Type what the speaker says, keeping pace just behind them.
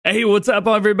Hey, what's up,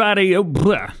 everybody? Oh,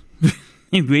 blah.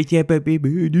 That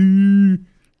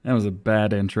was a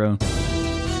bad intro.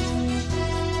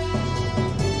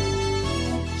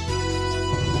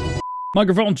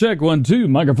 Microphone check, 1, 2.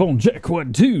 Microphone check,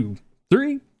 1, 2,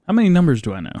 3. How many numbers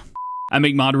do I know? I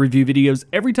make mod review videos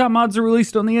every time mods are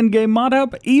released on the in-game mod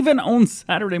hub, even on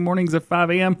Saturday mornings at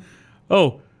 5 a.m.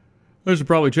 Oh, I should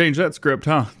probably change that script,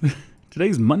 huh?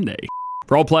 Today's Monday.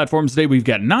 For all platforms today, we've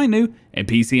got 9 new, and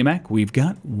PC and Mac, we've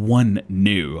got 1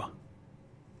 new.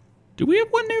 Do we have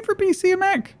 1 new for PC and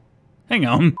Mac? Hang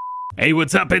on. Hey,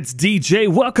 what's up? It's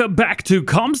DJ. Welcome back to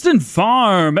Compston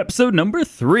Farm, episode number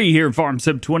 3 here in Farm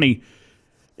Sim 20.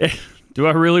 Do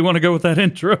I really want to go with that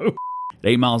intro?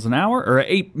 8 miles an hour or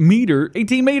 18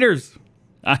 meters?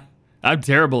 I'm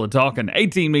terrible at talking.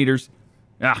 18 meters.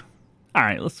 All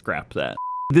right, let's scrap that.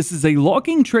 This is a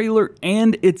logging trailer,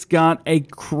 and it's got a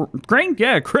crane.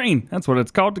 Yeah, a crane. That's what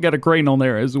it's called. It's got a crane on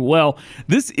there as well.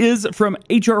 This is from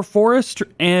HR Forest,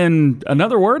 and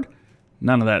another word?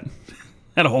 None of that.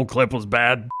 That whole clip was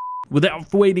bad.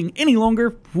 Without waiting any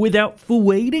longer,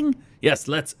 yes,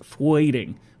 let's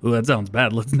waiting. Oh, that sounds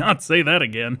bad. Let's not say that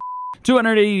again.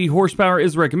 280 horsepower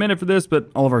is recommended for this,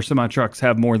 but all of our semi-trucks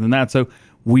have more than that, so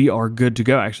we are good to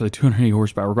go. Actually, 280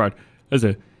 horsepower required.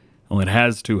 Well, it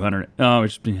has 200. Oh,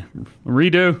 it's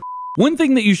redo. One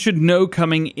thing that you should know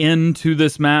coming into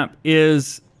this map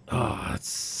is,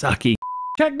 it's sucky.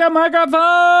 Check the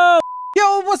microphone!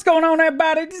 Yo, what's going on,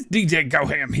 everybody? This is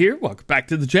DjGoHam here. Welcome back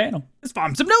to the channel. It's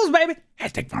Farm Sim News, baby.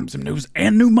 Hashtag Farm Sim News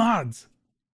and new mods.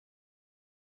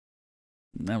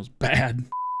 That was bad.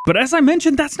 But as I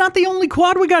mentioned, that's not the only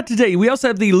quad we got today. We also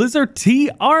have the Lizard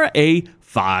TRA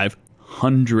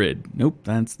 500. Nope,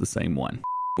 that's the same one.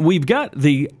 We've got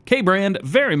the K-Brand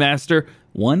Varimaster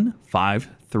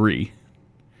 153.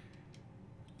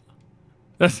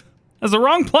 That's the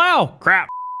wrong plow. Crap.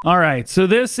 All right, so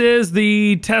this is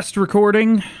the test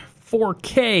recording,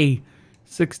 4K,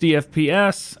 60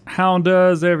 FPS. How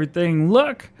does everything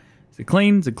look? Is it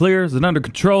clean? Is it clear? Is it under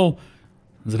control?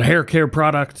 Is it a hair care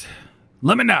product?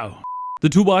 Let me know. The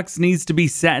toolbox needs to be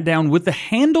sat down with the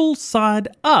handle side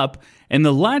up and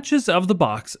the latches of the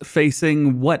box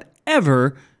facing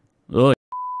whatever. Ugh.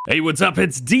 Hey, what's up?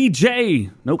 It's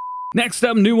DJ. Nope. Next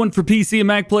up, new one for PC and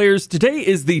Mac players. Today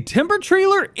is the Timber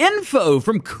Trailer Info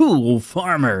from Cool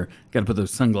Farmer. Gotta put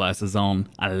those sunglasses on.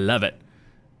 I love it.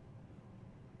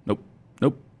 Nope.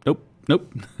 Nope. Nope.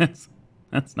 Nope. That's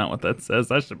not what that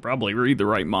says. I should probably read the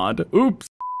right mod. Oops.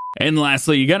 And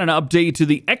lastly, you got an update to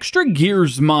the Extra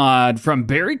Gears mod from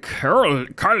Barry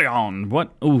Carleon.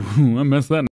 What? Oh, I messed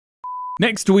that up.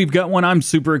 Next, we've got one I'm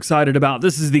super excited about.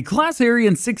 This is the Class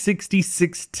Arian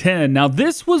 660-610. Now,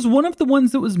 this was one of the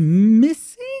ones that was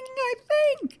missing, I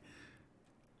think.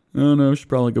 Oh, no, I should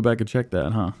probably go back and check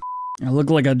that, huh? I look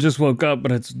like I just woke up,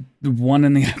 but it's 1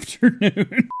 in the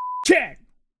afternoon. Check!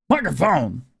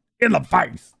 Microphone! In the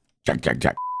face! Check, check,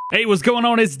 check. Hey, what's going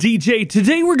on? It's DJ.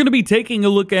 Today, we're going to be taking a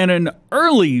look at an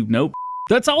early... Nope.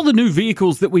 That's all the new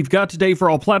vehicles that we've got today for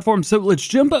all platforms, so let's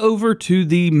jump over to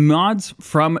the mods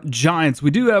from Giants. We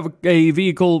do have a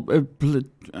vehicle...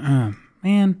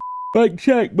 man. Bike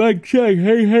check,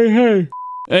 hey.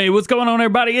 Hey, what's going on,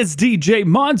 everybody? It's DJ.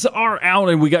 Mods are out,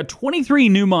 and we got 23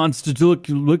 new mods to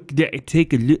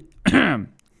take a look.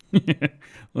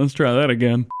 Let's try that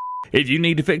again. If you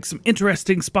need to fix some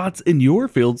interesting spots in your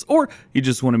fields, or you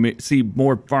just want to see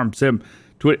more Farm Sim...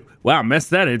 Wow, I messed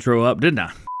that intro up, didn't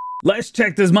I? Let's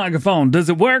check this microphone. Does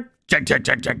it work? Check.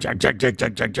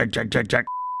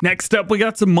 Next up, we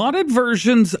got some modded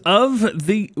versions of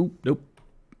the... Ooh, nope.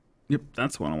 Yep,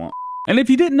 that's what I want. And if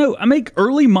you didn't know, I make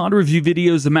early mod review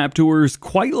videos and map tours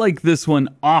quite like this one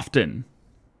often.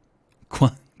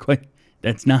 Quite.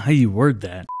 That's not how you word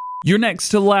that. Your next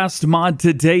to last mod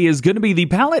today is going to be the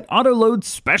Pallet Autoload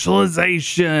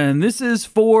Specialization. This is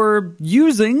for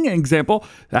using, example,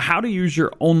 how to use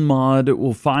your own mod.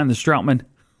 We'll find the Stroutman.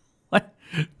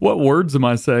 What words am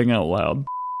I saying out loud?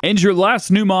 And your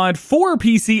last new mod for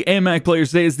PC and Mac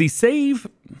players today is the save.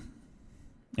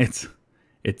 It's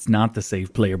not the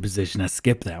save player position. I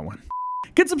skipped that one.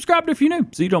 Get subscribed if you're new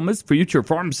so you don't miss future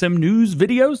Farm Sim news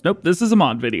videos. Nope, this is a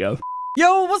mod video.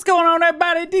 Yo, what's going on,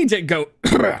 everybody? DJ Go.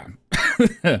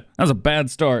 That was a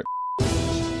bad start.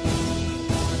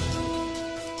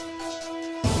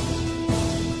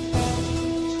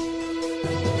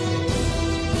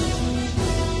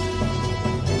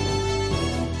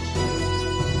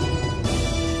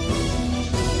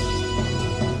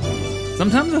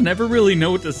 Sometimes I never really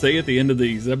know what to say at the end of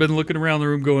these. I've been looking around the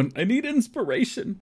room going, I need inspiration.